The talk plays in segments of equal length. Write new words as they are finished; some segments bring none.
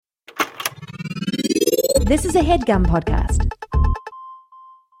This is a HeadGum podcast.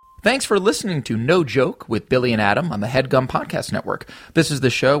 Thanks for listening to No Joke with Billy and Adam on the HeadGum Podcast Network. This is the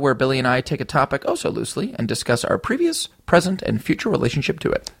show where Billy and I take a topic oh so loosely and discuss our previous, present, and future relationship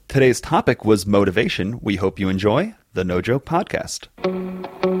to it. Today's topic was motivation. We hope you enjoy the No Joke Podcast.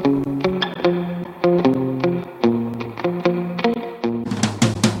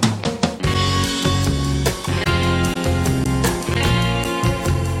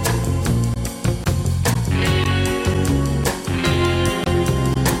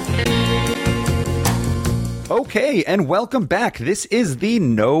 Okay, and welcome back. This is the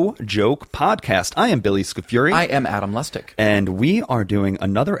No Joke Podcast. I am Billy Scafuri. I am Adam Lustig. And we are doing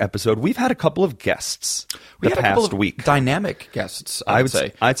another episode. We've had a couple of guests the past week. Dynamic guests, I would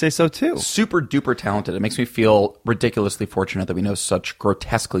say. I'd say so, too. Super duper talented. It makes me feel ridiculously fortunate that we know such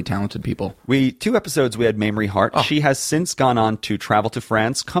grotesquely talented people. 2 episodes, we had Mamrie Hart. Oh. She has since gone on to travel to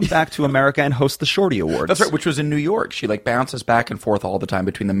France, come back to America, and host the Shorty Awards. That's right, which was in New York. She bounces back and forth all the time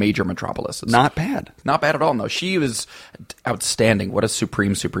between the major metropolises. Not bad. Not bad at all, no. She was outstanding. What a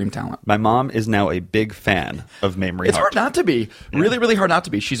supreme talent. My mom is now a big fan of Mamrie Hart. It's hard not to be. Really, really hard not to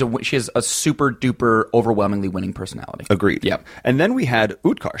be. She has a super duper overwhelmingly winning personality. Agreed. Yep. And then we had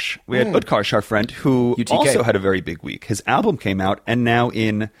Utkarsh. We had Utkarsh, our friend, who UTK. Also had a very big week. His album came out, and now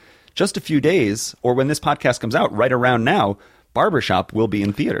in just a few days, or when this podcast comes out, right around now, Barbershop will be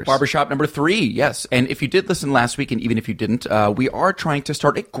in theaters. Barbershop number 3, yes. And if you did listen last week, and even if you didn't, we are trying to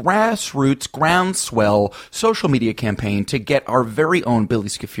start a grassroots, groundswell social media campaign to get our very own Billy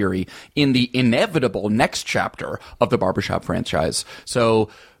Scafuri in the inevitable next chapter of the Barbershop franchise. So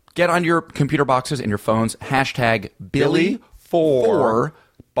get on your computer boxes and your phones, hashtag Billy4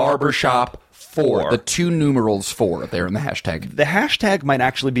 Barbershop 4. The 2 numerals 4 there in the hashtag. The hashtag might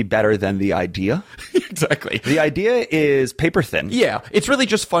actually be better than the idea. Exactly. The idea is paper thin. Yeah. It's really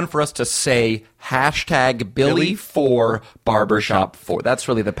just fun for us to say hashtag Billy4 Barbershop 4. That's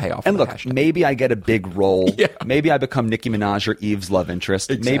really the payoff. And of the look, hashtag. maybe I get a big role. Yeah. Maybe I become Nicki Minaj or Eve's love interest.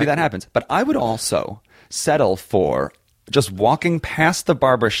 Exactly. Maybe that happens. But I would also settle for just walking past the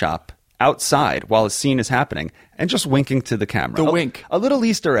barbershop outside while a scene is happening and just winking to the camera. The wink. A little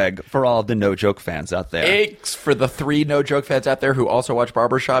Easter egg for all of the No Joke fans out there. Eggs for the 3 No Joke fans out there who also watch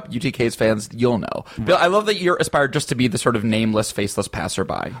Barbershop. UTK's fans, you'll know. Bill, I love that you're aspired just to be the sort of nameless, faceless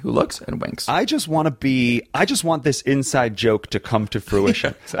passerby who looks and winks. I just want this inside joke to come to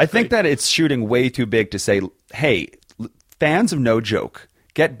fruition. Exactly. I think that it's shooting way too big to say, hey, fans of No Joke,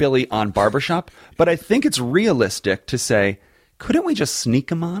 get Billy on Barbershop. But I think it's realistic to say, couldn't we just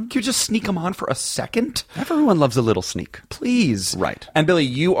sneak him on? Could you just sneak him on for a second? Everyone loves a little sneak. Please. Right. And Billy,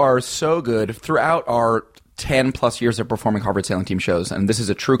 you are so good throughout our 10 plus years of performing Harvard Sailing Team shows, and this is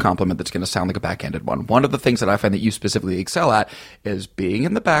a true compliment that's going to sound like a backhanded one. One of the things that I find that you specifically excel at is being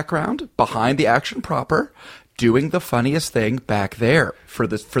in the background, behind the action proper, doing the funniest thing back there. For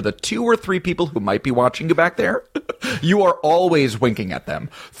the 2 or 3 people who might be watching you back there, you are always winking at them.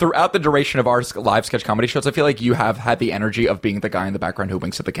 Throughout the duration of our live sketch comedy shows, I feel like you have had the energy of being the guy in the background who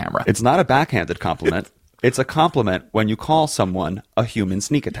winks at the camera. It's not a backhanded compliment. It's a compliment when you call someone a human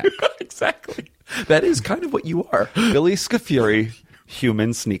sneak attack. Exactly. That is kind of what you are. Billy Scafuri,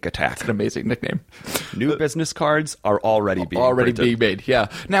 human sneak attack. That's an amazing nickname. New business cards are already being made. Yeah.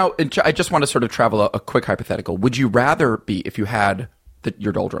 Now, I just want to sort of travel a quick hypothetical. Would you rather be, if you had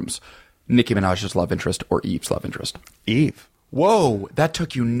your doldrums, Nicki Minaj's love interest or Eve's love interest? Eve. Whoa, that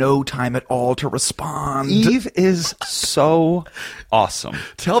took you no time at all to respond. Eve is so awesome.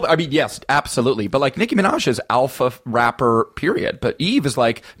 Yes, absolutely. But Nicki Minaj is alpha rapper, period. But Eve is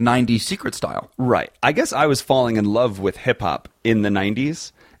 90s secret style. Right. I guess I was falling in love with hip hop in the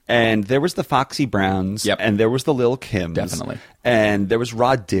 90s. And there was the Foxy Browns. Yep. And there was the Lil Kims. Definitely. And there was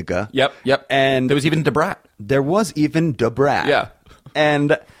Rod Digga. Yep. And there was even Da Brat. Yeah.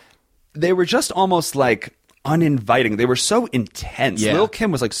 And they were just almost uninviting. They were so intense. Yeah. Lil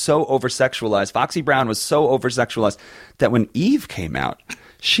Kim was so over-sexualized. Foxy Brown was so over-sexualized that when Eve came out,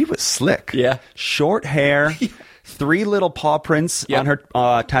 she was slick. Yeah. Short hair, 3 little paw prints on her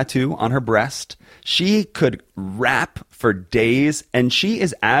tattoo on her breast. She could rap for days, and she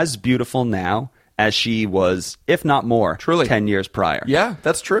is as beautiful now as she was, if not more, truly 10 years prior. Yeah,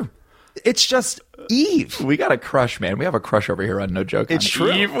 that's true. It's just Eve. We got a crush, man. We have a crush over here on No Joke. It's true.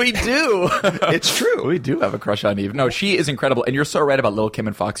 Eve, we do. It's true. We do have a crush on Eve. No, she is incredible. And you're so right about Lil Kim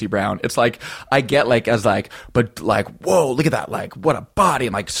and Foxy Brown. It's I get whoa, look at that. What a body.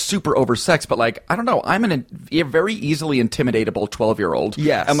 And super oversexed. But I don't know. I'm a very easily intimidatable 12-year-old.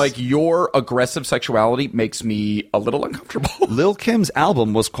 Yes. And your aggressive sexuality makes me a little uncomfortable. Lil Kim's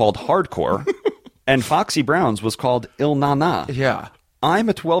album was called Hardcore. And Foxy Brown's was called Il Na Na. Yeah. I'm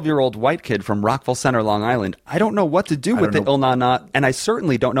a 12-year-old white kid from Rockville Center, Long Island. I don't know what to do with the Il Na Na, and I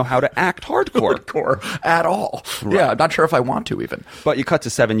certainly don't know how to act hardcore. At all. Right. Yeah, I'm not sure if I want to even. But you cut to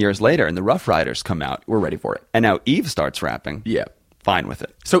 7 years later, and the Rough Riders come out. We're ready for it. And now Eve starts rapping. Yeah. Fine with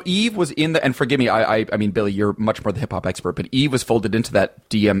it. So Eve was in the, and forgive me, I mean, Billy, you're much more the hip hop expert, but Eve was folded into that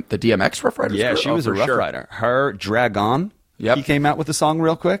the DMX Rough Riders. Yeah, she was a Rough Rider. Her Dragon. Yep. He came out with a song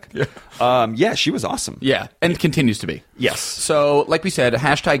real quick. Yeah. She was awesome. Yeah, and continues to be. Yes. So, like we said,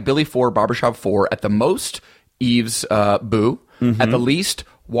 hashtag Billy4 Barbershop 4. At the most, Eve's boo. Mm-hmm. At the least,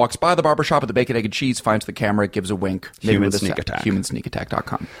 walks by the barbershop at the Bacon, Egg, and Cheese, finds the camera, gives a wink. Human Sneak Attack.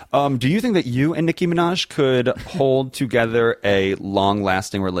 HumanSneakAttack.com. Do you think that you and Nicki Minaj could hold together a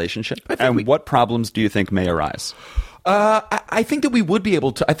long-lasting relationship? And what problems do you think may arise? I think that we would be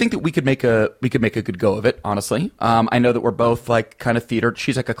able to. I think that we could make a good go of it. Honestly, I know that we're both like kind of theater.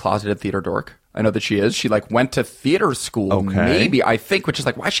 She's like a closeted theater dork. I know that she is. She like went to theater school. Okay. Maybe I think, which is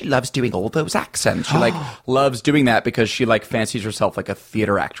like why she loves doing all those accents. She like loves doing that because she like fancies herself like a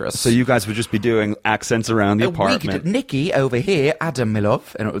theater actress. So you guys would just be doing accents around the apartment. Nikki over here, Adam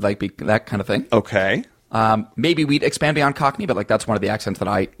Milov, and it would like be that kind of thing. Okay. Maybe we'd expand beyond Cockney, but like that's one of the accents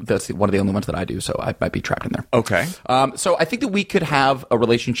that's one of the only ones that I do, so I might be trapped in there. Okay. So I think that we could have a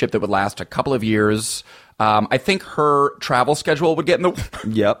relationship that would last a couple of years. I think her travel schedule would get in the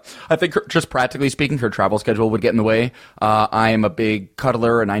Yep. I think just practically speaking, her travel schedule would get in the way. I am a big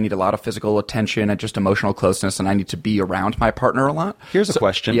cuddler and I need a lot of physical attention and just emotional closeness, and I need to be around my partner a lot. Here's a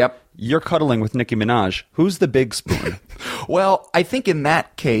question. Yep. You're cuddling with Nicki Minaj. Who's the big spoon? Well, I think in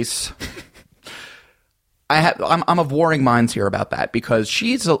that case, I'm of warring minds here about that because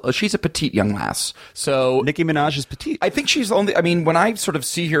she's a petite young lass. So Nicki Minaj is petite. I think she's only. I mean, when I sort of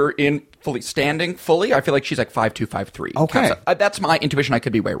see her in standing fully, I feel like she's like 5'2", 5'3". Okay, that's my intuition. I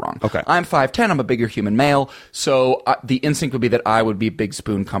could be way wrong. Okay, I'm 5'10". I'm a bigger human male, so the instinct would be that I would be big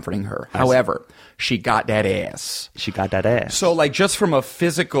spoon comforting her. However, she got that ass. So, like, just from a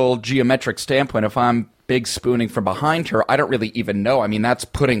physical geometric standpoint, if I'm big spooning from behind her, I don't really even know. I mean, that's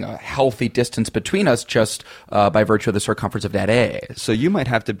putting a healthy distance between us just by virtue of the circumference of that ass. So you might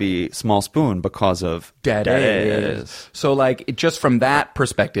have to be small spoon because of that ass. So, like, just from that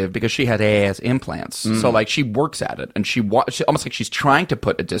perspective, because she has ass implants, so, like, she works at it, and she almost like she's trying to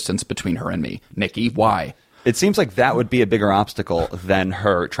put a distance between her and me. Nikki, why? It seems like that would be a bigger obstacle than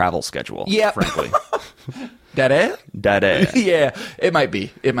her travel schedule, frankly. Dada? Dada. Yeah, it might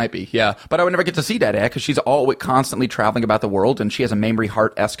be. Yeah. But I would never get to see Dada because she's always constantly traveling about the world and she has a Mamrie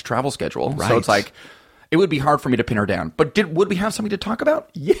Hart-esque travel schedule. Right. So it's like, it would be hard for me to pin her down. But would we have something to talk about?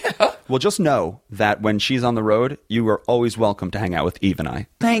 Yeah. Well, just know that when she's on the road, you are always welcome to hang out with Eve and I.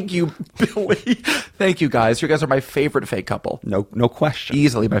 Thank you, Billy. Thank you, guys. You guys are my favorite fake couple. No question.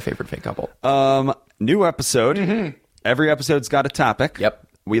 Easily my favorite fake couple. New episode. Mm-hmm. Every episode's got a topic. Yep.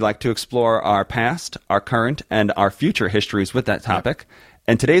 We like to explore our past, our current, and our future histories with that topic. Yep.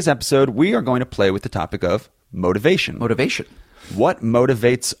 And today's episode, we are going to play with the topic of motivation. What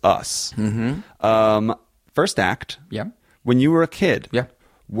motivates us? Mm-hmm. First act. Yeah. When you were a kid. Yeah.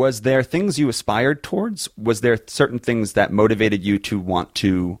 Was there things you aspired towards? Was there certain things that motivated you to want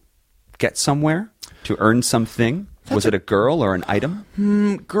to get somewhere? To earn something? Was it a girl or an item?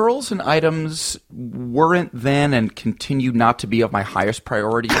 Girls and items weren't then and continue not to be of my highest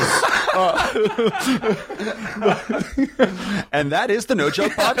priorities. And that is the No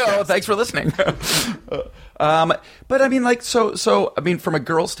Joke Podcast. Oh, thanks for listening. But I mean, like, so I mean, from a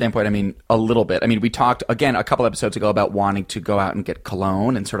girl's standpoint, I mean, a little bit. I mean, we talked again a couple episodes ago about wanting to go out and get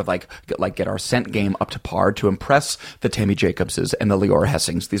cologne and sort of get our scent game up to par to impress the Tammy Jacobses and the Leora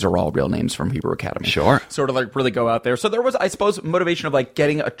Hessings. These are all real names from Hebrew Academy. Sure. Sort of like really go out there. So there was, I suppose, motivation of like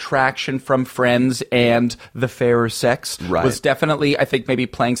getting attraction from friends and the fairer sex was definitely, I think, maybe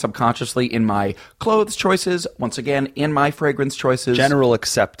playing subconsciously in my clothes choices. Once again, in my fragrance choices. General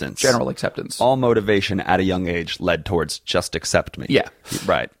acceptance. All motivation at a young age led towards just accept me. Yeah.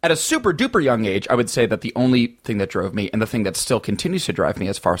 Right. At a super duper young age, I would say that the only thing that drove me, and the thing that still continues to drive me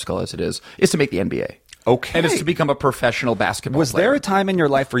as farcical as it is to make the NBA. Okay. And it's to become a professional basketball player. Was there a time in your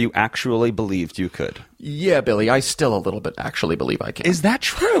life where you actually believed you could? Yeah, Billy, I still a little bit actually believe I can. Is that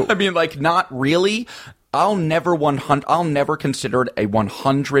true? I mean, like, not really. I'll never consider it a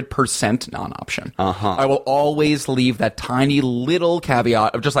 100% non-option. I will always leave that tiny little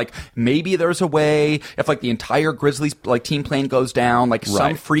caveat of just like, maybe there's a way if like the entire Grizzlies like team plane goes down, like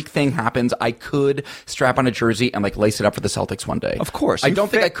some freak thing happens, I could strap on a jersey and like lace it up for the Celtics one day. Of course. I don't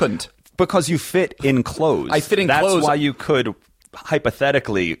think I couldn't. Because you fit in clothes. I fit in clothes. That's why you could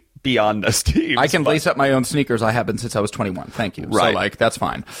hypothetically be on those teams. I can lace up my own sneakers. I have been since I was 21. Thank you. Right. So, like, that's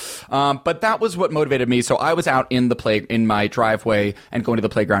fine. But that was what motivated me. So I was out in my driveway and going to the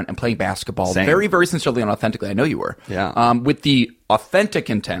playground and playing basketball Same. very, very sincerely and authentically. I know you were. Yeah. With the authentic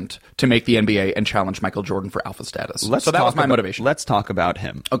intent to make the NBA and challenge Michael Jordan for alpha status. So that was my motivation. Let's talk about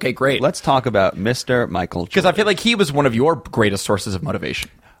him. Okay, great. Let's talk about Mr. Michael Jordan. Because I feel like he was one of your greatest sources of motivation.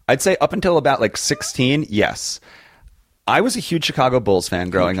 I'd say up until about like 16, yes. I was a huge Chicago Bulls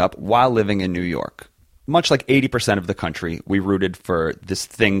fan growing up while living in New York. Much like 80% of the country, we rooted for this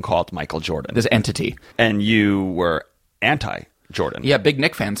thing called Michael Jordan. This entity. And you were anti-Jordan. Yeah, big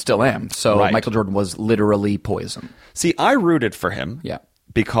Knick fan, still am. So Right. Michael Jordan was literally poison. See, I rooted for him Yeah.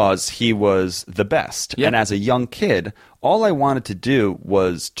 because he was the best. Yeah. And as a young kid, all I wanted to do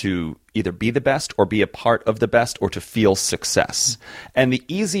was to either be the best or be a part of the best or to feel success. And the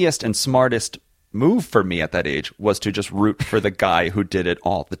easiest and smartest move for me at that age was to just root for the guy who did it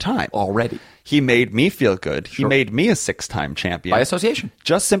all the time. Already. He made me feel good. He made me a 6-time champion. By association.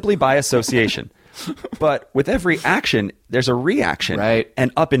 Just simply by association. But with every action, there's a reaction. Right.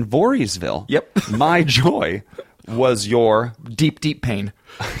 And up in Voorheesville, my joy was your Deep, deep pain.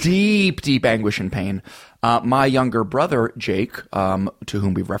 Deep, deep anguish and pain. My younger brother, Jake, to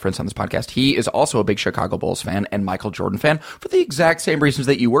whom we've referenced on this podcast, he is also a big Chicago Bulls fan and Michael Jordan fan for the exact same reasons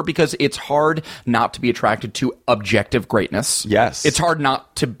that you were, because it's hard not to be attracted to objective greatness. Yes. It's hard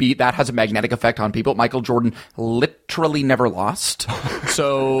not to be, that has a magnetic effect on people. Michael Jordan literally never lost.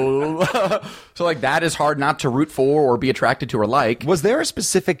 So like that is hard not to root for or be attracted to or like. Was there a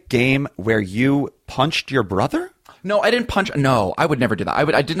specific game where you punched your brother? No, I didn't punch. No, I would never do that.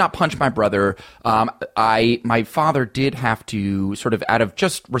 I did not punch my brother. My father did have to, sort of out of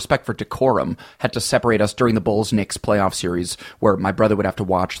just respect for decorum, had to separate us during the Bulls-Knicks playoff series, where my brother would have to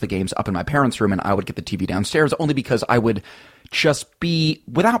watch the games up in my parents' room and I would get the TV downstairs, only because I would just be,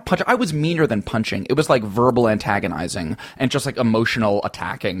 without punching, I was meaner than punching. It was like verbal antagonizing and just like emotional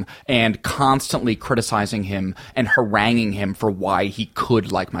attacking and constantly criticizing him and haranguing him for why he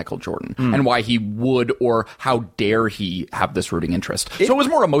could like Michael Jordan and why he would, or how dare he have this rooting interest. So it was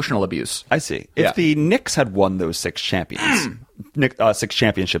more emotional abuse. I see. Yeah. If the Knicks had won those 6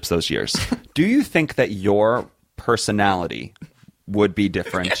 championships those years, do you think that your personality would be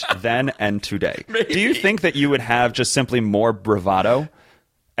different then and today? Maybe. Do you think that you would have just simply more bravado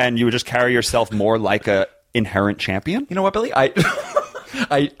and you would just carry yourself more like a inherent champion? You know what, Billy?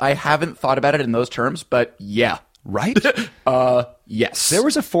 I haven't thought about it in those terms, but yeah. Right? Yes. There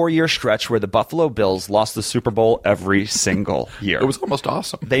was a 4-year stretch where the Buffalo Bills lost the Super Bowl every single year. It was almost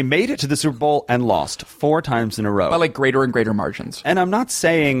awesome. They made it to the Super Bowl and lost 4 times in a row. By like greater and greater margins. And I'm not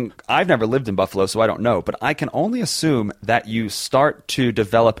saying, I've never lived in Buffalo, so I don't know, but I can only assume that you start to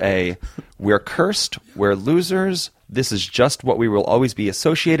develop we're cursed, we're losers, this is just what we will always be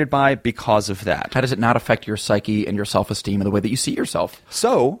associated by because of that. How does it not affect your psyche and your self-esteem and the way that you see yourself?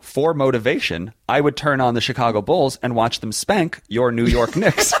 So, for motivation, I would turn on the Chicago Bulls and watch them spank your New York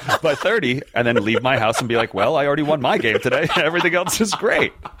Knicks by 30, and then leave my house and be like, well, I already won my game today. Everything else is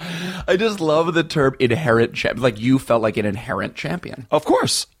great. I just love the term inherent champion. Like you felt like an inherent champion. Of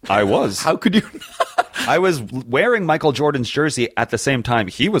course, I was. How could you not? I was wearing Michael Jordan's jersey at the same time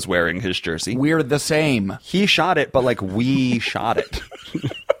he was wearing his jersey. We're the same. He shot it, but like we shot it.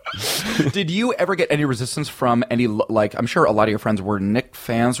 Did you ever get any resistance from any, like, I'm sure a lot of your friends were Knick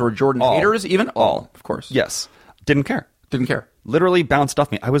fans or Jordan haters even? All, of course. Yes. Didn't care. Didn't care. Literally bounced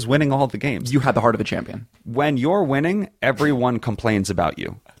off me. I was winning all the games. You had the heart of a champion. When you're winning, everyone complains about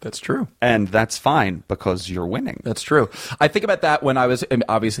you. That's true. And that's fine because you're winning. That's true. I think about that when I was,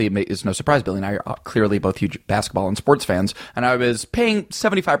 obviously it's no surprise, Billy and I are clearly both huge basketball and sports fans, and I was paying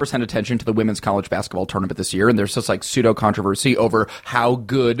 75% attention to the women's college basketball tournament this year, and there's just like pseudo controversy over how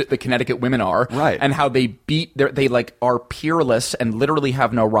good the Connecticut women are. Right. And how they they like are peerless and literally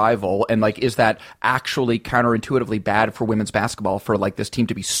have no rival, and like is that actually counterintuitively bad for women's basketball for like this team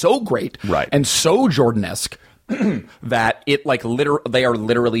to be so great right. and so Jordan-esque that it like they are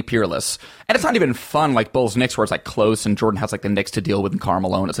literally peerless. And it's not even fun like Bulls Knicks where it's like close and Jordan has like the Knicks to deal with and Karl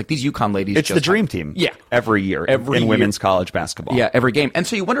Malone. It's like these UConn ladies. It's the dream team. Yeah. Every year in women's college basketball. Yeah, every game. And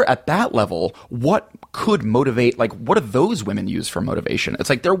so you wonder at that level, what could motivate, like what do those women use for motivation? It's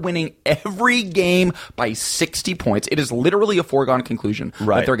like they're winning every game by 60 points. It is literally a foregone conclusion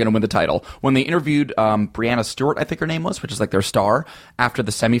that they're going to win the title. When they interviewed Brianna Stewart, I think her name was, which is like their star, after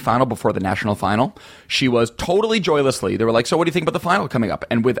the semifinal before the national final, she was totally joylessly. They were like, so what do you think about the final coming up?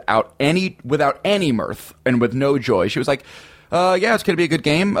 And without any mirth and with no joy, she was like, yeah, it's going to be a good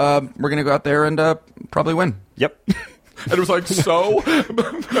game. We're going to go out there and probably win. Yep. And it was like, so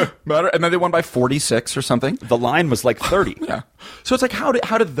matter. And then they won by 46 or something. The line was like 30. Yeah. So it's like, how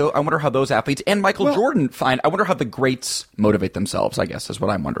did those, I wonder how those athletes and Michael Jordan I wonder how the greats motivate themselves, I guess, is what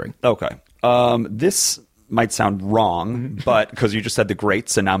I'm wondering. Okay. This might sound wrong, but because you just said the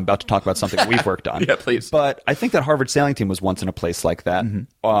greats, and now I'm about to talk about something we've worked on. Yeah, please. But I think that Harvard sailing team was once in a place like that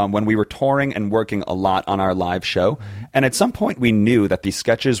when we were touring and working a lot on our live show. And at some point, we knew that these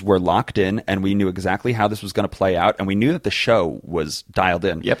sketches were locked in, and we knew exactly how this was going to play out, and we knew that the show was dialed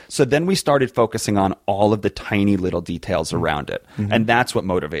in. Yep. So then we started focusing on all of the tiny little details around it, and that's what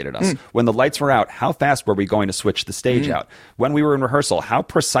motivated us. When the lights were out, how fast were we going to switch the stage out? When we were in rehearsal, how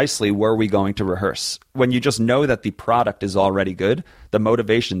precisely were we going to rehearse? When you just know that the product is already good, the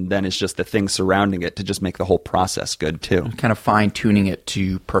motivation then is just the things surrounding it to just make the whole process good too. Kind of fine-tuning it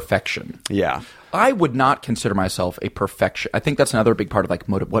to perfection. Yeah. I would not consider myself a perfection. I think that's another big part of like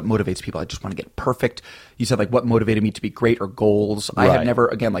what motivates people. I just want to get perfect. You said like what motivated me to be great or goals. I have never,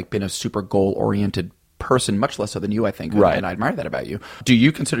 again, like been a super goal-oriented person, much less so than you, I think. Right. And I admire that about you. Do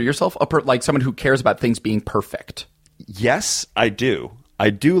you consider yourself like someone who cares about things being perfect? Yes, I do. I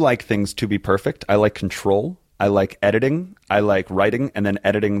do like things to be perfect. I like control. I like editing. I like writing and then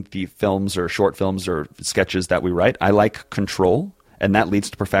editing the films or short films or sketches that we write. I like control, and that leads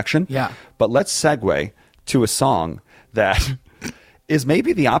to perfection. Yeah. But let's segue to a song that is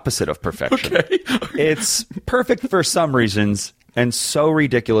maybe the opposite of perfection. Okay. It's perfect for some reasons and so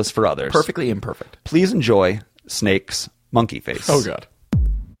ridiculous for others. Perfectly imperfect. Please enjoy Snake's Monkey Face. Oh, God.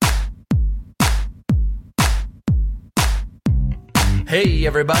 Hey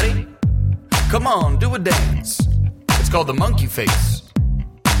everybody, come on, do a dance. It's called the monkey face.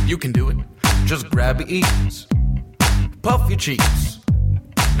 You can do it. Just grab your ears, puff your cheeks,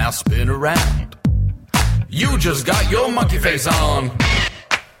 now spin around. You just got your monkey face on.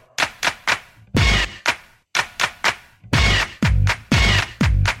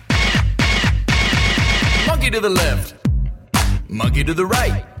 Monkey to the left, monkey to the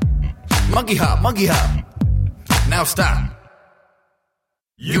right. Monkey hop, monkey hop. Now stop.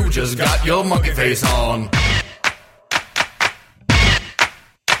 You just got your monkey face on.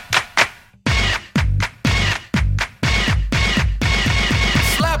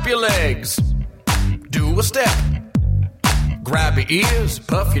 Slap your legs, do a step, grab your ears,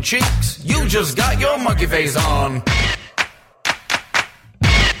 puff your cheeks. You just got your monkey face on.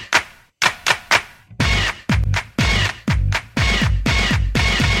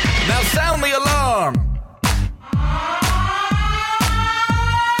 Now sound the alarm.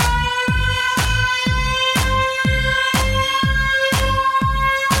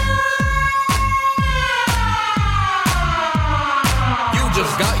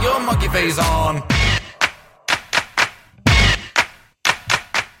 Got your monkey face on.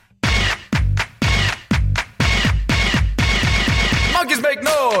 Monkeys make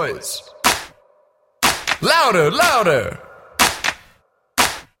noise. Louder, louder.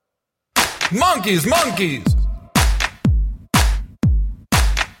 Monkeys, monkeys.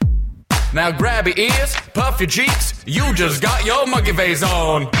 Now grab your ears, puff your cheeks. You just got your monkey face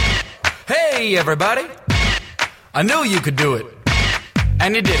on. Hey, everybody. I knew you could do it.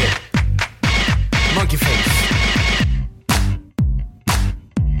 And you did it. Monkey face.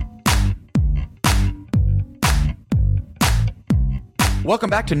 Welcome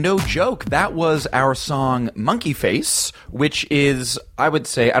back to No Joke. That was our song Monkey Face, which is, I would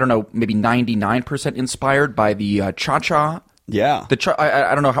say, I don't know, maybe 99% inspired by the cha-cha. Yeah.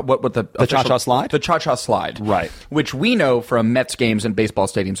 I don't know what the cha-cha slide? The cha-cha slide. Right. Which we know from Mets games and baseball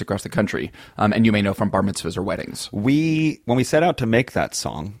stadiums across the country. And you may know from bar mitzvahs or weddings. When we set out to make that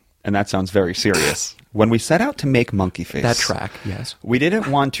song, and that sounds very serious, when we set out to make Monkey Face. That track, yes. We didn't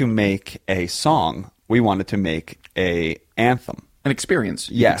want to make a song. We wanted to make a anthem. An experience,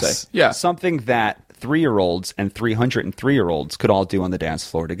 you could say. Yeah. Something that 3-year-olds and 303-year-olds could all do on the dance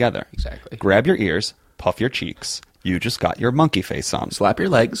floor together. Exactly. Grab your ears, puff your cheeks. You just got your monkey face on. Slap your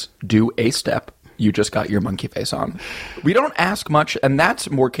legs, do a step. You just got your monkey face on. We don't ask much, and that's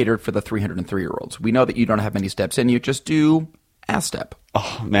more catered for the 303-year-olds. We know that you don't have many steps in. You just do a step.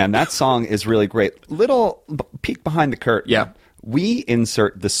 Oh, man, that song is really great. Little peek behind the curtain. Yeah. We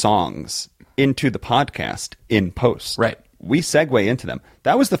insert the songs into the podcast in post. Right. We segue into them.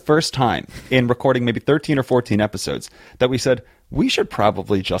 That was the first time in recording maybe 13 or 14 episodes that we said, we should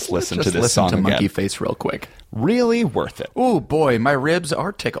probably just listen to this song again. Monkey Face real quick. Really worth it. Oh boy, my ribs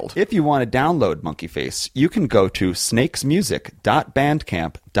are tickled. If you want to download Monkey Face, you can go to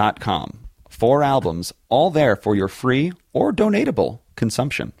snakesmusic.bandcamp.com. 4 albums, all there for your free or donatable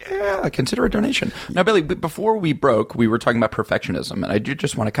consumption. Yeah, consider a donation. Now, Billy, before we broke, we were talking about perfectionism, and I do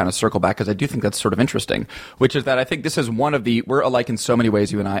just want to kind of circle back because I do think that's sort of interesting, which is that I think this is one of the, we're alike in so many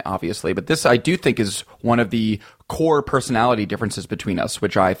ways, you and I, obviously, but this I do think is one of the core personality differences between us,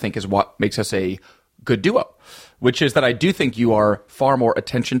 which I think is what makes us a good duo, which is that I do think you are far more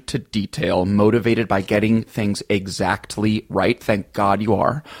attention to detail, motivated by getting things exactly right. Thank God you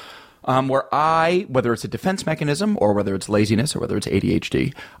are. Where I, whether it's a defense mechanism or whether it's laziness or whether it's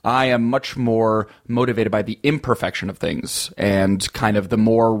ADHD, I am much more motivated by the imperfection of things and kind of the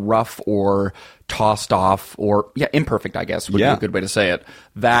more rough or tossed off or, imperfect, I guess, would be a good way to say it.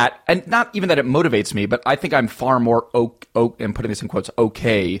 That, and not even that it motivates me, but I think I'm far more, and putting this in quotes,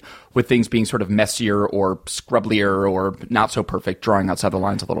 okay with things being sort of messier or scrubblier or not so perfect, drawing outside the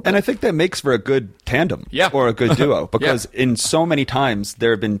lines a little bit. And I think that makes for a good tandem or a good duo because in so many times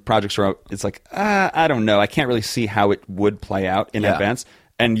there have been projects where it's like, I don't know, I can't really see how it would play out in advance.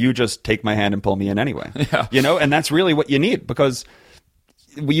 And you just take my hand and pull me in anyway. You know, and that's really what you need because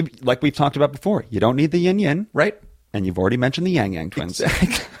like we've talked about before, you don't need the yin-yin. Right. And you've already mentioned the yang-yang twins.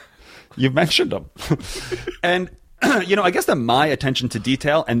 Exactly. You've mentioned them. And, you know, I guess that my attention to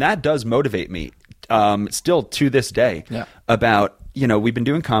detail, and that does motivate me still to this day about, you know, we've been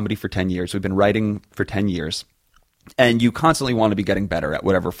doing comedy for 10 years. We've been writing for 10 years. And you constantly want to be getting better at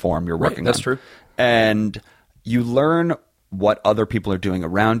whatever form you're working on. That's true. And you learn what other people are doing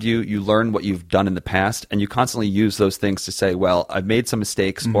around you. You learn what you've done in the past, and you constantly use those things to say, well, I've made some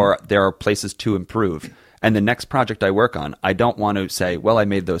mistakes or there are places to improve. And the next project I work on, I don't want to say, well, I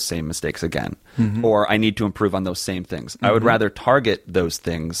made those same mistakes again, or I need to improve on those same things. I would rather target those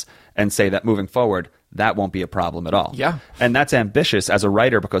things and say that moving forward, that won't be a problem at all. Yeah. And that's ambitious as a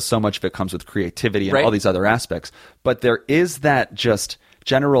writer because so much of it comes with creativity and all these other aspects. But there is that just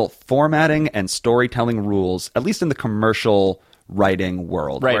general formatting and storytelling rules, at least in the commercial writing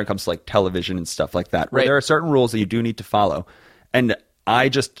world, where it comes to like television and stuff like that, where there are certain rules that you do need to follow. And I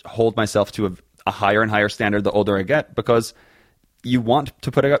just hold myself to a higher and higher standard the older I get because you want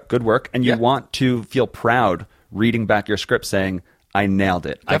to put out good work and you want to feel proud reading back your script saying, I nailed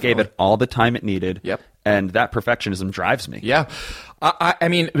it. Definitely. I gave it all the time it needed. And that perfectionism drives me. Yeah. I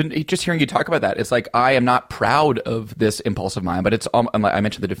mean, just hearing you talk about that, it's like I am not proud of this impulse of mine, but it's I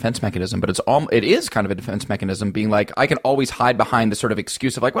mentioned the defense mechanism, but it is kind of a defense mechanism, being like I can always hide behind the sort of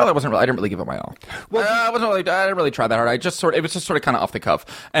excuse of like, well, I didn't really give it my all. Well, I didn't really try that hard. It was just sort of kind of off the cuff,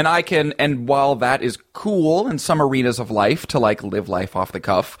 and while that is cool in some arenas of life to like live life off the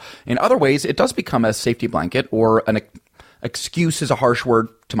cuff, in other ways it does become a safety blanket or an excuse is a harsh word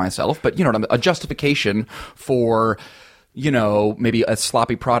to myself, but you know what I mean, a justification for, you know, maybe a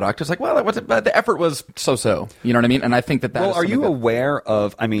sloppy product. It's like, well, the effort was so-so. You know what I mean? And I think that well, are you aware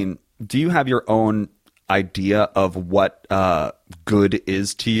of, I mean, do you have your own idea of what good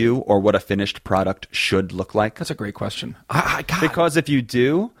is to you or what a finished product should look like? That's a great question. Because if you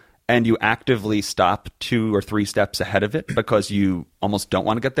do, and you actively stop 2 or 3 steps ahead of it because you almost don't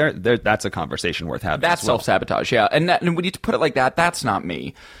want to get there, that's a conversation worth having. That's self-sabotage, yeah. And when you put it like that, that's not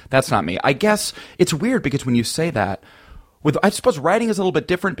me. That's not me. I guess it's weird because when you say that, I suppose writing is a little bit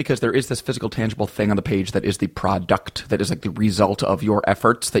different because there is this physical, tangible thing on the page that is the product, that is like the result of your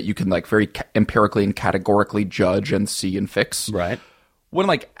efforts that you can like very empirically and categorically judge and see and fix. Right. When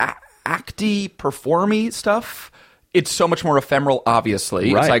like acty, performy stuff, it's so much more ephemeral,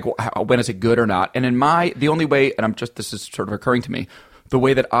 obviously. Right. It's like, when is it good or not? And the only way, and this is sort of occurring to me, the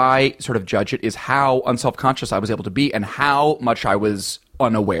way that I sort of judge it is how unselfconscious I was able to be and how much I was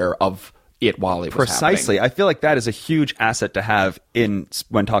unaware of it while it was Precisely. happening. I feel like that is a huge asset to have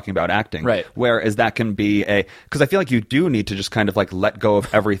when talking about acting. Right. Whereas that can be because I feel like you do need to just kind of like let go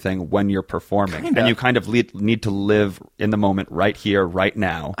of everything when you're performing. Kinda. And you kind of need to live in the moment right here, right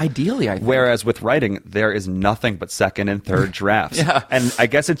now. Ideally, I think. Whereas with writing, there is nothing but second and third drafts. And I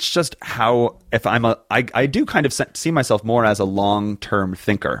guess it's just how, if I do kind of see myself more as a long-term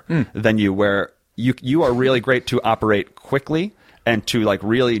thinker than you, where you are really great to operate quickly and to like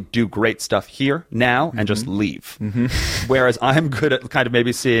really do great stuff here now and just leave. Whereas I'm good at kind of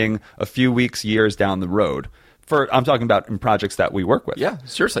maybe seeing a few weeks, years down the road. I'm talking about in projects that we work with. Yeah,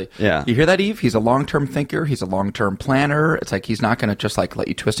 seriously. Yeah. You hear that, Eve? He's a long-term thinker. He's a long-term planner. It's like he's not going to just like let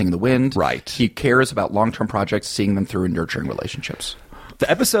you twisting in the wind. Right. He cares about long-term projects, seeing them through and nurturing relationships. The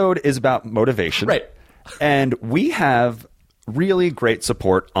episode is about motivation. Right. And we have really great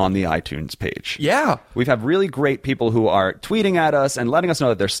support on the iTunes page. Yeah. We've had really great people who are tweeting at us and letting us know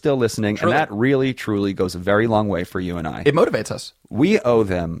that they're still listening. Truly. And that really, truly goes a very long way for you and I. It motivates us. We owe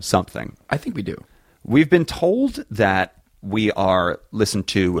them something. I think we do. We've been told that we are listened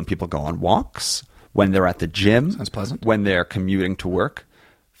to when people go on walks, when they're at the gym. Sounds pleasant. When they're commuting to work.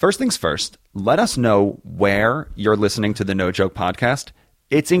 First things first, let us know where you're listening to the No Joke Podcast.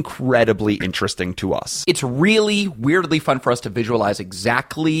 It's incredibly interesting to us. It's really weirdly fun for us to visualize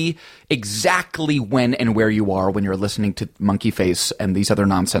exactly when and where you are when you're listening to Monkey Face and these other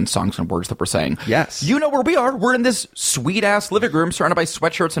nonsense songs and words that we're saying. Yes. You know where we are. We're in this sweet-ass living room surrounded by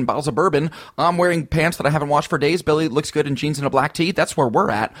sweatshirts and bottles of bourbon. I'm wearing pants that I haven't washed for days. Billy looks good in jeans and a black tee. That's where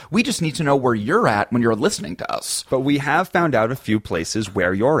we're at. We just need to know where you're at when you're listening to us. But we have found out a few places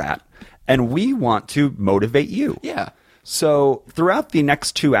where you're at, and we want to motivate you. Yeah. So throughout the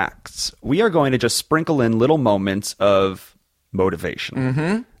next 2 acts, we are going to just sprinkle in little moments of motivation.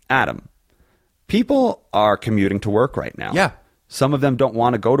 Mm-hmm. Adam, people are commuting to work right now. Yeah. Some of them don't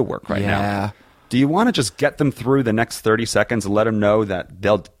want to go to work right now. Do you want to just get them through the next 30 seconds and let them know that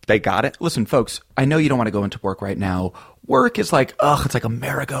they got it? Listen, folks, I know you don't want to go into work right now. Work is like, it's like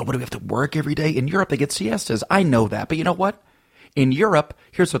America. What do we have to work every day? In Europe, they get siestas. I know that. But you know what? In Europe,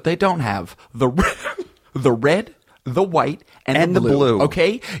 here's what they don't have. The red, the white, and the blue.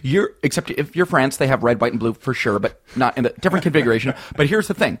 Okay? Except if you're France, they have red, white, and blue for sure, but not in a different configuration. But here's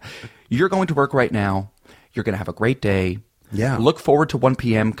the thing. You're going to work right now. You're going to have a great day. Yeah. Look forward to 1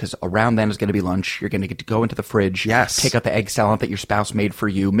 p.m. because around then is going to be lunch. You're going to get to go into the fridge. Yes. Take out the egg salad that your spouse made for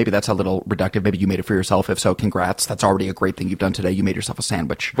you. Maybe that's a little reductive. Maybe you made it for yourself. If so, congrats. That's already a great thing you've done today. You made yourself a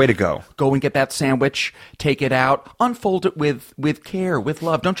sandwich. Way to go. Go and get that sandwich. Take it out. Unfold it with care, with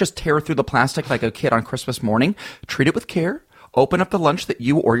love. Don't just tear through the plastic like a kid on Christmas morning. Treat it with care. Open up the lunch that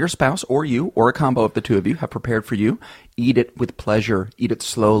you or your spouse or you or a combo of the two of you have prepared for you. Eat it with pleasure. Eat it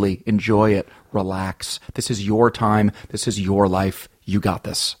slowly. Enjoy it. Relax. This is your time. This is your life. You got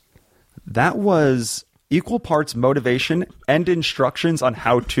this. That was equal parts motivation and instructions on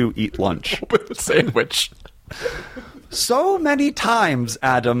how to eat lunch. With a sandwich. So many times,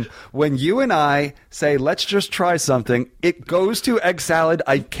 Adam, when you and I say, let's just try something, it goes to egg salad.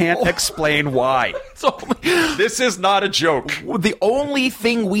 I can't explain why. This is not a joke. The only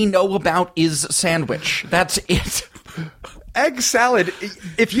thing we know about is sandwich. That's it. Egg salad,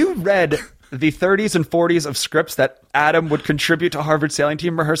 if you read the 30s and 40s of scripts that Adam would contribute to Harvard sailing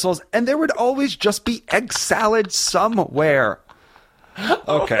team rehearsals, and there would always just be egg salad somewhere. Okay.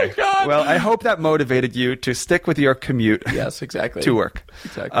 Oh my God. Well, I hope that motivated you to stick with your commute. Yes, exactly. To work.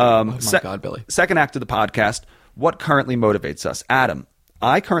 Exactly. Oh my God, Billy. Second act of the podcast. What currently motivates us? Adam,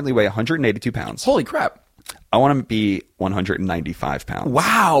 I currently weigh 182 pounds. Holy crap. I want to be 195 pounds.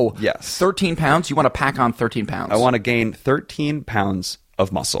 Wow. Yes. 13 pounds? You want to pack on 13 pounds? I want to gain 13 pounds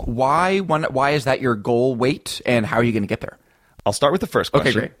of muscle. Why is that your goal weight, and how are you going to get there? I'll start with the first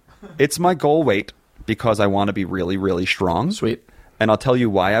question. Okay, great. It's my goal weight because I want to be really, really strong. Sweet. And I'll tell you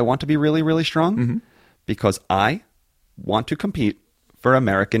why I want to be really, really strong. Mm-hmm. Because I want to compete for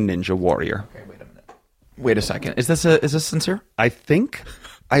American Ninja Warrior. Okay, wait a minute. Wait a second. Is this sincere? I think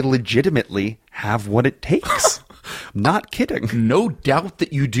I legitimately have what it takes. Not kidding. No doubt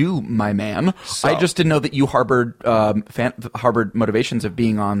that you do, my man. So, I just didn't know that you harbored motivations of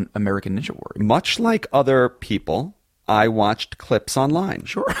being on American Ninja Warrior. Much like other people, I watched clips online.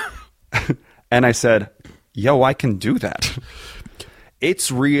 Sure. And I said, yo, I can do that.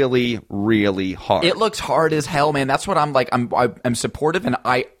 It's really, really hard. It looks hard as hell, man. That's what I'm like. I'm supportive, and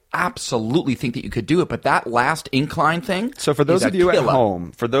I absolutely think that you could do it. But that last incline thing. So for those of you at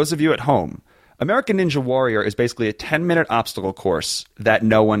home, American Ninja Warrior is basically a 10-minute obstacle course that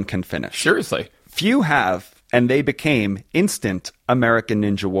no one can finish. Seriously. Few have, and they became instant American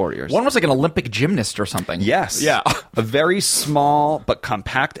Ninja Warriors. One was like an Olympic gymnast or something. Yes. Yeah. A very small but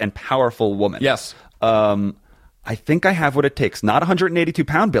compact and powerful woman. Yes. I think I have what it takes. Not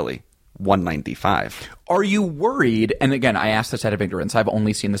 182-pound Billy, 195. Are you worried? And again, I ask this out of ignorance. I've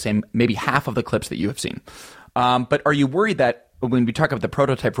only seen maybe half of the clips that you have seen. But are you worried that when we talk about the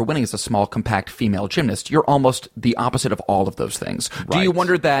prototype for winning as a small, compact female gymnast, you're almost the opposite of all of those things? Right. Do you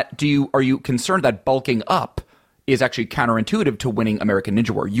wonder that? Are you concerned that bulking up is actually counterintuitive to winning American Ninja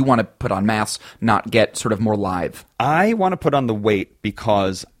Warrior? You want to put on mass, not get sort of more live. I want to put on the weight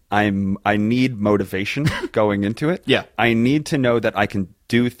because I need motivation going into it. Yeah. I need to know that I can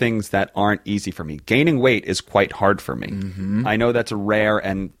do things that aren't easy for me. Gaining weight is quite hard for me. Mm-hmm. I know that's a rare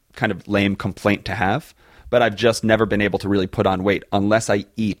and kind of lame complaint to have, but I've just never been able to really put on weight unless I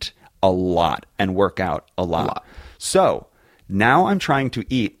eat a lot and work out a lot. So now I'm trying to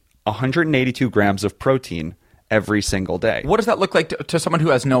eat 182 grams of protein every single day. What does that look like to someone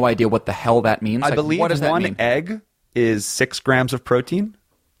who has no idea what the hell that means? I believe what does that one mean? egg is 6 grams of protein.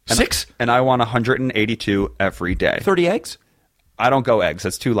 6? And I want 182 every day. 30 eggs? I don't go eggs.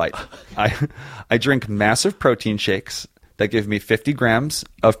 That's too light. I drink massive protein shakes that give me 50 grams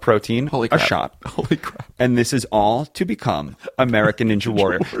of protein Holy a crap. shot. Holy crap. And this is all to become American Ninja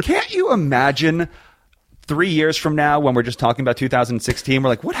Warrior. Can't you imagine 3 years from now when we're just talking about 2016, we're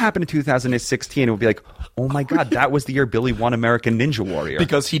like, what happened in 2016? And we'll be like, oh my God, that was the year Billy won American Ninja Warrior.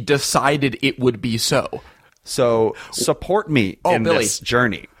 Because he decided it would be so. So support me in Billy. this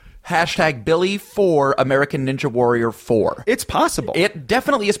journey. Hashtag Billy for American Ninja Warrior 4. It's possible. It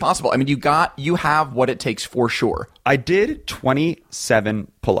definitely is possible. I mean, you have what it takes for sure. I did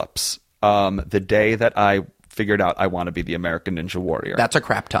 27 pull-ups the day that I figured out I want to be the American Ninja Warrior. That's a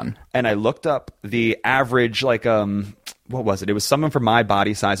crap ton. And I looked up the average, like, what was it? It was someone for my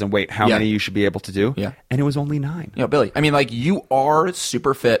body size and weight, how Yeah. many you should be able to do. Yeah. And it was only 9. You know, Billy, I mean, like, you are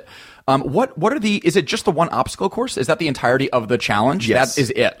super fit. What are is it just the one obstacle course? Is that the entirety of the challenge? Yes. That is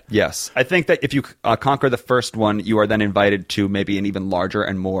it. Yes. I think that if you conquer the first one, you are then invited to maybe an even larger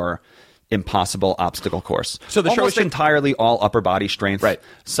and more impossible obstacle course. So the show Almost is entirely all upper body strength. Right.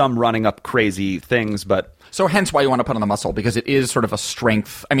 Some running up crazy things, but So hence why you want to put on the muscle, because it is sort of a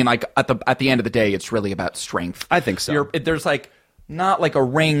strength. I mean, like, at the end of the day, it's really about strength. I think so. There's like not like a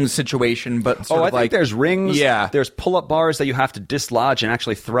ring situation, but sort I of think like there's rings. Yeah. There's pull-up bars that you have to dislodge and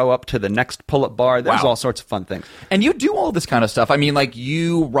actually throw up to the next pull-up bar. There's Wow. all sorts of fun things. And you do all this kind of stuff. I mean, like,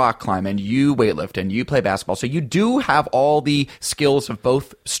 you rock climb and you weightlift and you play basketball. So you do have all the skills of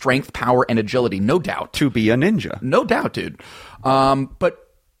both strength, power, and agility, no doubt. To be a ninja. No doubt, dude. But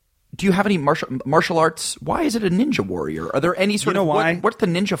do you have any martial arts? Why is it a ninja warrior? Are there any sort You know of why? What's the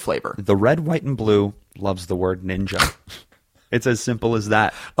ninja flavor? The red, white, and blue loves the word ninja. It's as simple as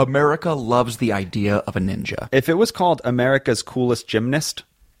that. America loves the idea of a ninja. If it was called America's Coolest Gymnast,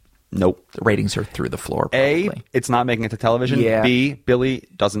 nope. The ratings are through the floor. A, Probably. it's not making it to television. Yeah. B, Billy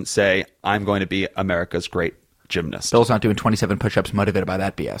doesn't say, I'm going to be America's great gymnast. Bill's not doing 27 push-ups motivated by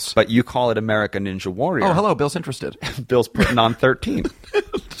that BS. But you call it American Ninja Warrior. Oh, hello. Bill's interested. Bill's putting on 13.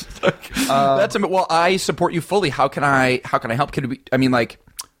 Well, I support you fully. How can I help? I mean, like,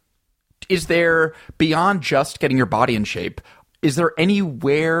 is there, beyond just getting your body in shape, is there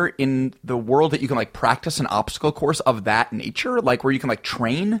anywhere in the world that you can, like, practice an obstacle course of that nature? Like, where you can, like,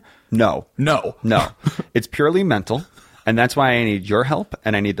 train? No. No. It's purely mental. And that's why I need your help,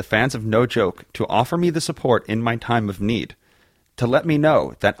 and I need the fans of No Joke to offer me the support in my time of need, to let me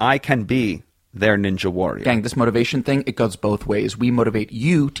know that I can be their Ninja Warrior. Gang, this motivation thing, it goes both ways. We motivate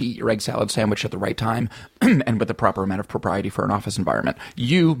you to eat your egg salad sandwich at the right time and with the proper amount of propriety for an office environment.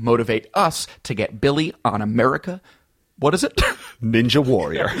 You motivate us to get Billy on America. What is it? Ninja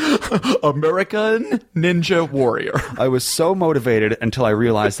Warrior. American Ninja Warrior. I was so motivated until I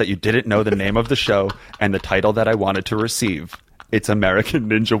realized that you didn't know the name of the show and the title that I wanted to receive. It's American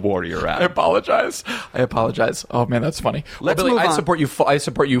Ninja Warrior. I apologize. Oh man, that's funny. Let's Billy, move I on. support you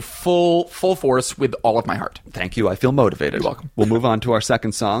full force with all of my heart. Thank you. I feel motivated. You're welcome. We'll move on to our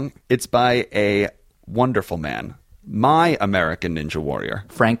second song. It's by a wonderful man, my American Ninja Warrior,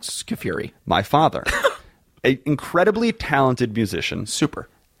 Frank Scafuri. my father, an incredibly talented musician, Super.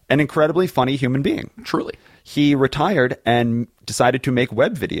 an incredibly funny human being. Truly. He retired and decided to make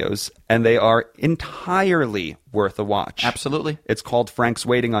web videos, and they are entirely worth a watch. Absolutely. It's called Frank's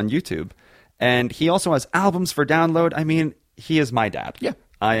Waiting on YouTube. And he also has albums for download. I mean, he is my dad. Yeah.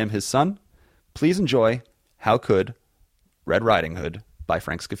 I am his son. Please enjoy How Could Red Riding Hood by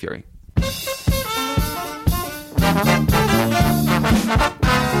Frank Scafuri.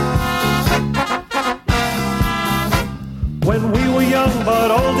 When we were young but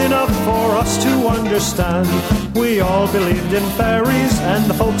old enough for us to understand, we all believed in fairies and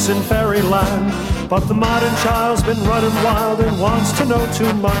the folks in fairyland. But the modern child's been running wild and wants to know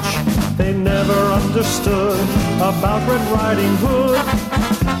too much. They never understood about Red Riding Hood.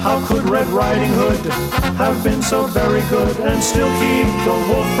 How could Red Riding Hood have been so very good and still keep the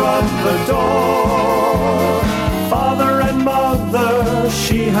wolf from the door? Father and mother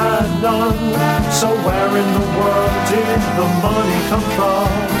she had none, so where in the world did the money come from?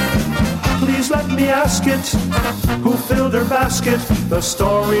 Please let me ask it, who filled her basket? The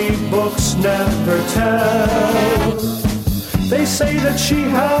storybooks never tell. They say that she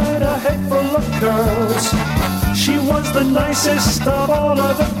had a head full of curls. She was the nicest of all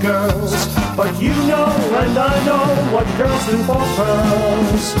of the girls. But you know and I know what girls do for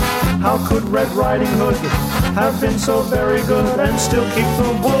pearls. How could Red Riding Hood have been so very good and still keep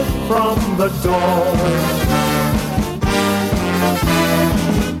the wolf from the door?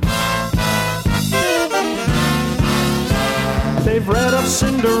 They've read of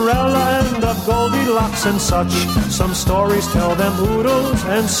Cinderella and of Goldilocks and such. Some stories tell them oodles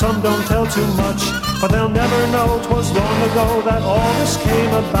and some don't tell too much. But they'll never know 'twas long ago that all this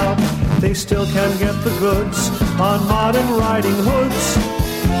came about. They still can get the goods on modern riding hoods.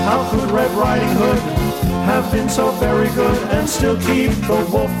 How could Red Riding Hood have been so very good and still keep the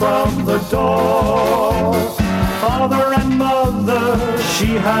wolf from the door? Father and mother, she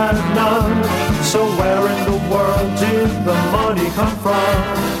had none. So where in the world did the money come from?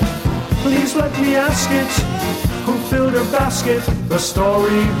 Please let me ask it, who filled her basket? The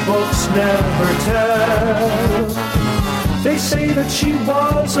storybooks never tell. They say that she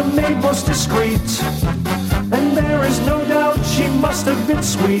was a maid most discreet, and there is no doubt she must have been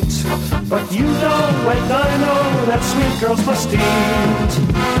sweet. But you know and I know that sweet girls must eat.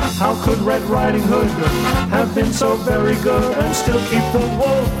 How could Red Riding Hood have been so very good and still keep the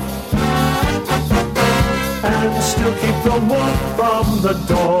wolf? And still keep the wolf from the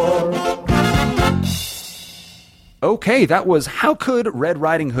door. Okay, that was How Could Red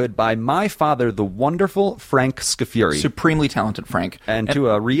Riding Hood by my father, the wonderful Frank Scafuri. Supremely talented Frank. And to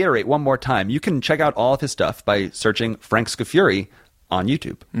reiterate one more time, you can check out all of his stuff by searching Frank Scafuri on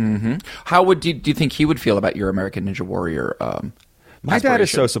YouTube. Mm-hmm. How do you think he would feel about your American Ninja Warrior My dad is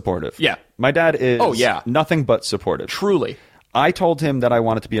so supportive. Yeah. My dad is nothing but supportive. Truly. I told him that I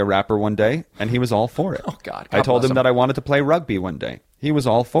wanted to be a rapper one day, and he was all for it. Oh, God. I told him that I wanted to play rugby one day. He was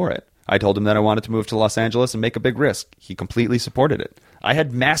all for it. I told him that I wanted to move to Los Angeles and make a big risk. He completely supported it. I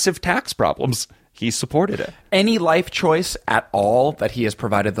had massive tax problems. He supported it. Any life choice at all that he has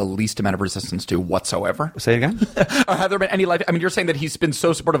provided the least amount of resistance to whatsoever? Say it again? Or have there been any life... I mean, you're saying that he's been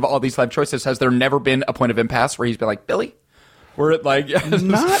so supportive of all these life choices. Has there never been a point of impasse where he's been like, Billy? Where it like...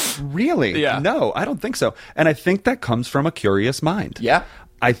 Not really. Yeah. No, I don't think so. And I think that comes from a curious mind. Yeah.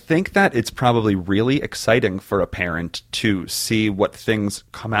 I think that it's probably really exciting for a parent to see what things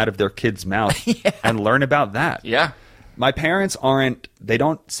come out of their kid's mouth and learn about that. Yeah. My parents they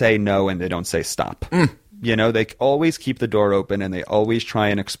don't say no and they don't say stop. You know, they always keep the door open and they always try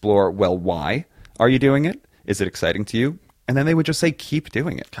and explore, well, why are you doing it? Is it exciting to you? And then they would just say, keep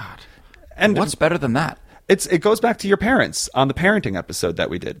doing it. God. And what's better than that? It goes back to your parents on the parenting episode that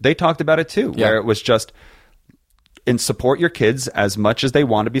we did. They talked about it too, where it was just... and support your kids as much as they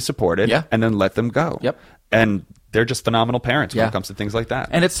want to be supported, and then let them go. Yep. And they're just phenomenal parents when it comes to things like that.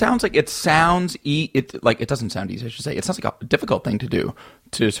 And it sounds like it doesn't sound easy, I should say. It sounds like a difficult thing to do,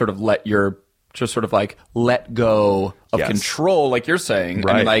 to sort of let go of control, like you're saying.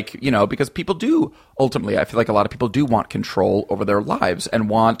 Right. And like, you know, because people do ultimately, I feel like a lot of people do want control over their lives and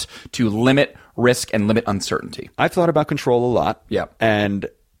want to limit risk and limit uncertainty. I've thought about control a lot. Yeah. And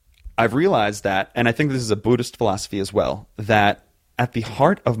I've realized that, and I think this is a Buddhist philosophy as well, that at the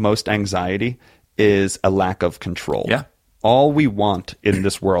heart of most anxiety is a lack of control. Yeah. All we want in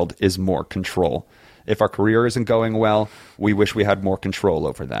this world is more control. If our career isn't going well, we wish we had more control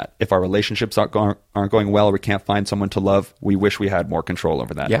over that. If our relationships aren't going well, or we can't find someone to love, we wish we had more control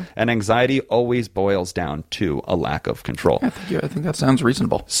over that. Yeah. And anxiety always boils down to a lack of control. I think that sounds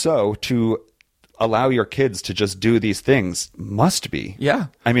reasonable. So to allow your kids to just do these things must be. Yeah.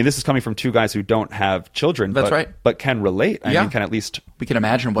 I mean, this is coming from two guys who don't have children. That's but, right. But can relate. I mean, can at least... We can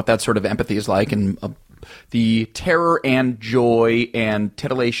imagine what that sort of empathy is like, and the terror and joy and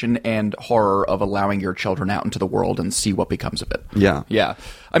titillation and horror of allowing your children out into the world and see what becomes of it. Yeah. Yeah.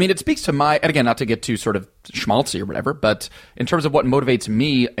 I mean, it speaks to and again, not to get too sort of schmaltzy or whatever, but in terms of what motivates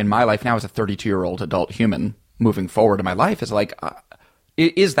me in my life now as a 32-year-old adult human moving forward in my life is like,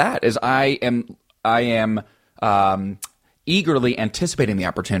 I am eagerly anticipating the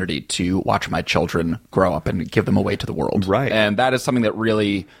opportunity to watch my children grow up and give them away to the world. Right. And that is something that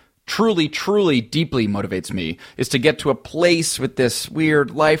really, truly, truly, deeply motivates me, is to get to a place with this weird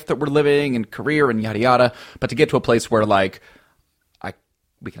life that we're living and career and yada yada, but to get to a place where like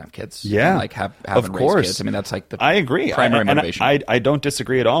we can have kids. Yeah. And, like have of and course. raise kids. I mean, that's like the I agree. primary motivation. I don't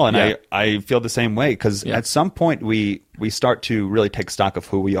disagree at all. And Yeah. I feel the same way because at some point we start to really take stock of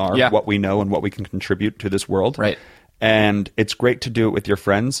who we are, what we know, and what we can contribute to this world. Right. And it's great to do it with your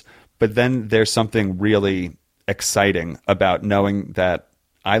friends. But then there's something really exciting about knowing that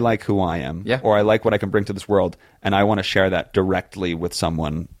I like who I am, or I like what I can bring to this world, and I want to share that directly with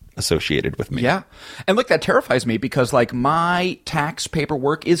someone associated with me. Yeah. And look, that terrifies me because like my tax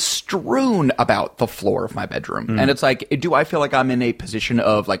paperwork is strewn about the floor of my bedroom. And it's like, do I feel like I'm in a position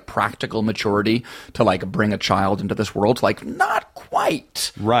of like practical maturity to like bring a child into this world? Like not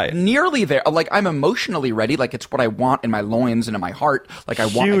quite. Right. Nearly there. Like I'm emotionally ready. Like it's what I want in my loins and in my heart. Like I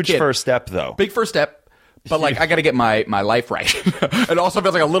want a Huge kid. first step though. Big first step. But like I got to get my life right. It also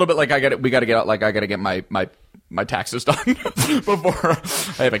feels like a little bit like I got to get my my taxes done before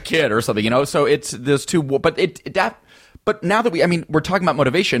I have a kid or something, So it's those two, but But now that we're talking about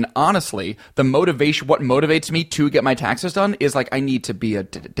motivation, honestly, what motivates me to get my taxes done is like, I need to be a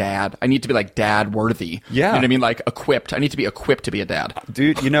dad. I need to be like dad worthy. Yeah. You know what I mean? Like equipped. I need to be equipped to be a dad.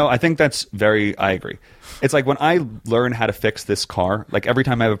 Dude, I think I agree. It's like when I learn how to fix this car, like every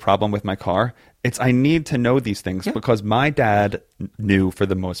time I have a problem with my car, I need to know these things because my dad knew for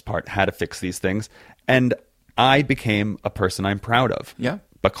the most part how to fix these things. And I became a person I'm proud of. Yeah.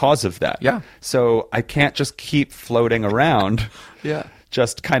 Because of that. Yeah. So I can't just keep floating around. Yeah.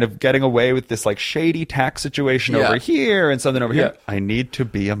 Just kind of getting away with this like shady tax situation over here and something over here. I need to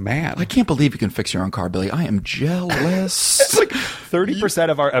be a man. I can't believe you can fix your own car, Billy. I am jealous. It's like 30%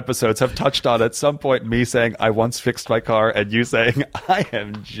 of our episodes have touched on at some point me saying I once fixed my car and you saying I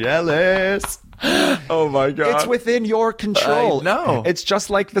am jealous. Oh my God. It's within your control. No. It's just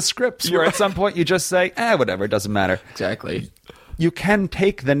like the scripts where at some point you just say, whatever, it doesn't matter. Exactly. You can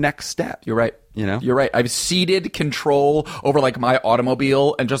take the next step. You're right. You're right. I've ceded control over like my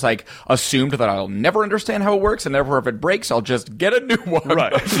automobile and just like assumed that I'll never understand how it works, and therefore if it breaks, I'll just get a new one.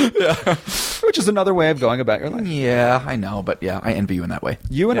 Right. Yeah. Which is another way of going about your life. Yeah, I know, but I envy you in that way.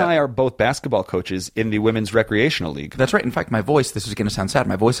 You and I are both basketball coaches in the Women's Recreational League. That's right. In fact, my voice, this is going to sound sad,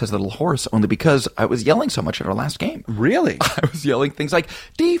 my voice has a little hoarse only because I was yelling so much at our last game. Really? I was yelling things like,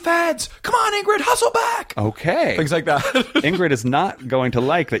 defense! Come on, Ingrid, hustle back! Okay. Things like that. Ingrid is not going to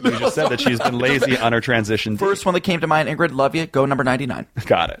like that you just said that she's been lazy on her transition. First one that came to mind, Ingrid, love you. Go number 99.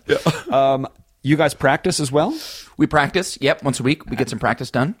 Got it. Yeah. You guys practice as well? We practice. Yep, once a week. We get some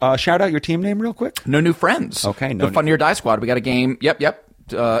practice done. Shout out your team name real quick. No New Friends. Okay. The Funnier Die Squad. We got a game. Yep.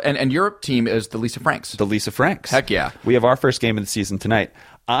 And your team is the Lisa Franks. The Lisa Franks. Heck yeah. We have our first game of the season tonight.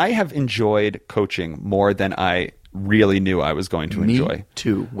 I have enjoyed coaching more than I really knew I was going to enjoy. Me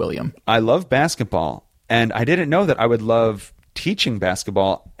too, William. I love basketball, and I didn't know that I would love teaching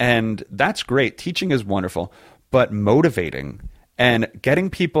basketball, and that's great. Teaching is wonderful, but motivating and getting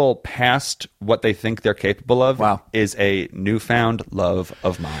people past what they think they're capable of is a newfound love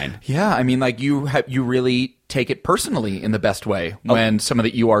of mine. Yeah, I mean, like you really take it personally in the best way when someone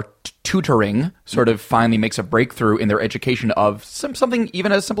that you are tutoring sort of finally makes a breakthrough in their education of something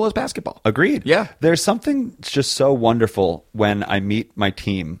even as simple as basketball. Agreed. Yeah. There's something just so wonderful when I meet my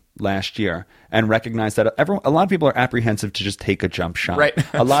team last year and recognize that a lot of people are apprehensive to just take a jump shot. Right.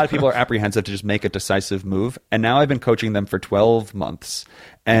 A lot of people are apprehensive to just make a decisive move. And now I've been coaching them for 12 months.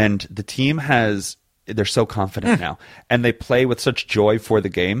 And the team they're so confident now. And they play with such joy for the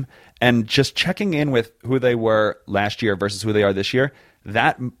game. And just checking in with who they were last year versus who they are this year,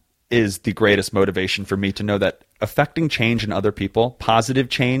 that is the greatest motivation for me to know that affecting change in other people, positive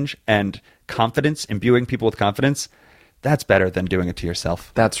change and confidence, imbuing people with confidence, that's better than doing it to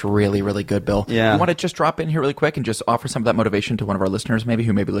yourself. That's really, really good, Bill. Yeah. You want to just drop in here really quick and just offer some of that motivation to one of our listeners maybe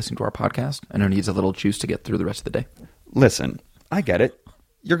who may be listening to our podcast and who needs a little juice to get through the rest of the day? Listen, I get it.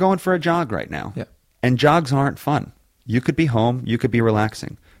 You're going for a jog right now. Yeah. And jogs aren't fun. You could be home. You could be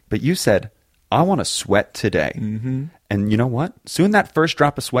relaxing. But you said, I want to sweat today. Mm-hmm. And you know what? Soon that first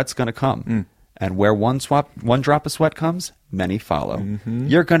drop of sweat's going to come. And where one drop of sweat comes, many follow. Mm-hmm.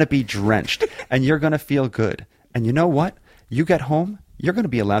 You're going to be drenched and you're going to feel good. And you know what? You get home, you're going to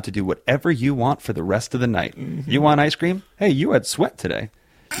be allowed to do whatever you want for the rest of the night. Mm-hmm. You want ice cream? Hey, you had sweat today.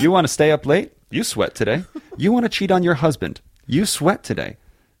 You want to stay up late? You sweat today. You want to cheat on your husband? You sweat today.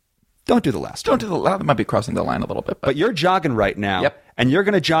 Don't do the last one. Don't do the last. That might be crossing the line a little bit. But you're jogging right now. Yep. And you're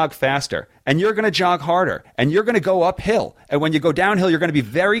going to jog faster. And you're going to jog harder. And you're going to go uphill. And when you go downhill, you're going to be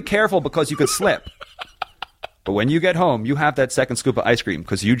very careful because you could slip. But when you get home, you have that second scoop of ice cream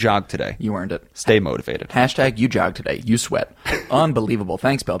because you jogged today. You earned it. Stay motivated. Hashtag you jog today. You sweat. Unbelievable.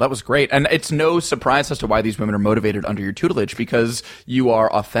 Thanks, Bill. That was great. And it's no surprise as to why these women are motivated under your tutelage because you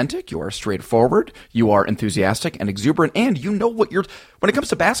are authentic, you are straightforward, you are enthusiastic and exuberant, and you know what when it comes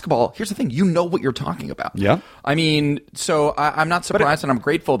to basketball, here's the thing, you know what you're talking about. Yeah. I mean, so I'm not surprised and I'm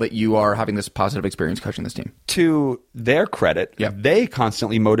grateful that you are having this positive experience coaching this team. To their credit, they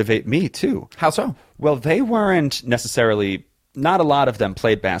constantly motivate me too. How so? Well, they weren't necessarily, not a lot of them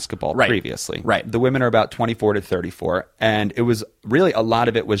played basketball previously. Right. The women are about 24 to 34. And it was really, a lot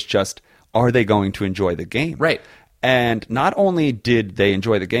of it was just, are they going to enjoy the game? Right. And not only did they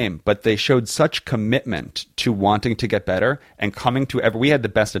enjoy the game, but they showed such commitment to wanting to get better and coming to we had the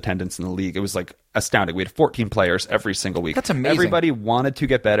best attendance in the league. It was like astounding. We had 14 players every single week. That's amazing. Everybody wanted to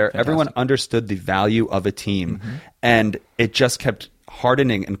get better. Fantastic. Everyone understood the value of a team. Mm-hmm. And it just kept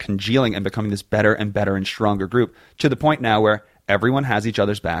hardening and congealing and becoming this better and better and stronger group to the point now where everyone has each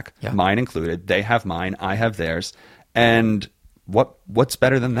other's back, mine included. They have mine, I have theirs. And what's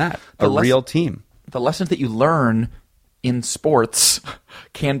better than that? A real team. the lessons that you learn in sports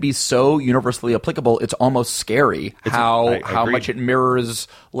can be so universally applicable, it's almost scary how much it mirrors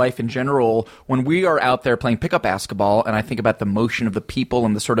life in general. When we are out there playing pickup basketball, and I think about the motion of the people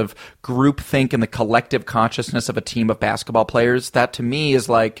and the sort of group think and the collective consciousness of a team of basketball players, that to me is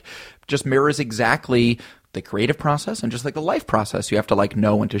like just mirrors exactly the creative process and just like the life process. You have to like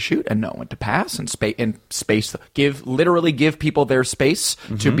know when to shoot and know when to pass and space. Literally give people their space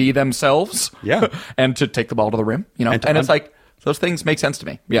to be themselves. Yeah. And to take the ball to the rim, you know, and it's like, those things make sense to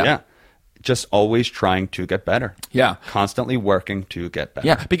me. Yeah. Yeah. Just always trying to get better. Yeah. Constantly working to get better.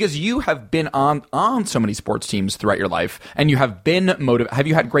 Yeah, because you have been on so many sports teams throughout your life, and you have been have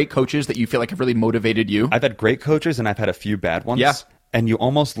you had great coaches that you feel like have really motivated you? I've had great coaches, and I've had a few bad ones. Yeah. And you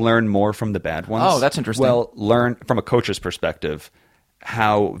almost learn more from the bad ones. Oh, that's interesting. Well, learn from a coach's perspective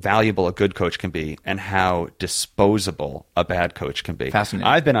how valuable a good coach can be and how disposable a bad coach can be. Fascinating.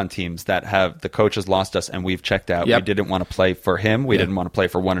 I've been on teams that have the coaches lost us and we've checked out. Yep. We didn't want to play for him. We didn't want to play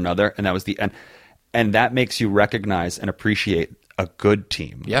for one another. And that was the end. And that makes you recognize and appreciate a good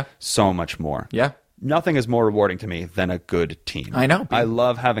team so much more. Yeah. Nothing is more rewarding to me than a good team. I know. I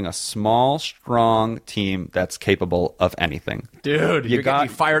love having a small, strong team that's capable of anything. Dude, you're getting me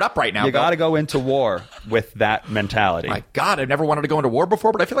fired up right now. You got to go into war with that mentality. My God, I've never wanted to go into war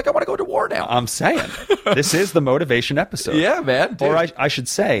before, but I feel like I want to go into war now. I'm saying. This is the motivation episode. Yeah, man. Dude. Or I should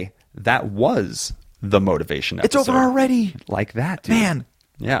say, that was the motivation episode. It's over already. Like that, dude. Man.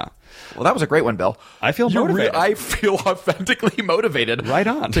 Yeah. Well, that was a great one, Bill. I feel motivated. I feel authentically motivated. Right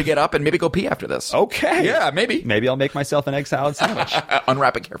on. To get up and maybe go pee after this. Okay. Yeah, maybe. Maybe I'll make myself an egg salad sandwich.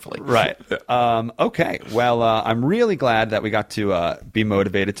 Unwrap it carefully. Right. Okay. Well, I'm really glad that we got to be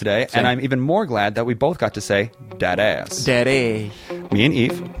motivated today. Same. And I'm even more glad that we both got to say dad ass. Daddy. Me and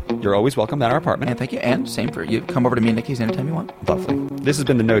Eve, you're always welcome at our apartment. And thank you. And same for you. Come over to me and Nikki's anytime you want. Lovely. This has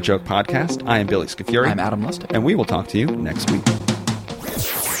been the No Joke Podcast. I am Billy Scafuri. I'm Adam Lustig. And we will talk to you next week.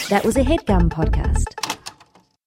 That was a HeadGum podcast.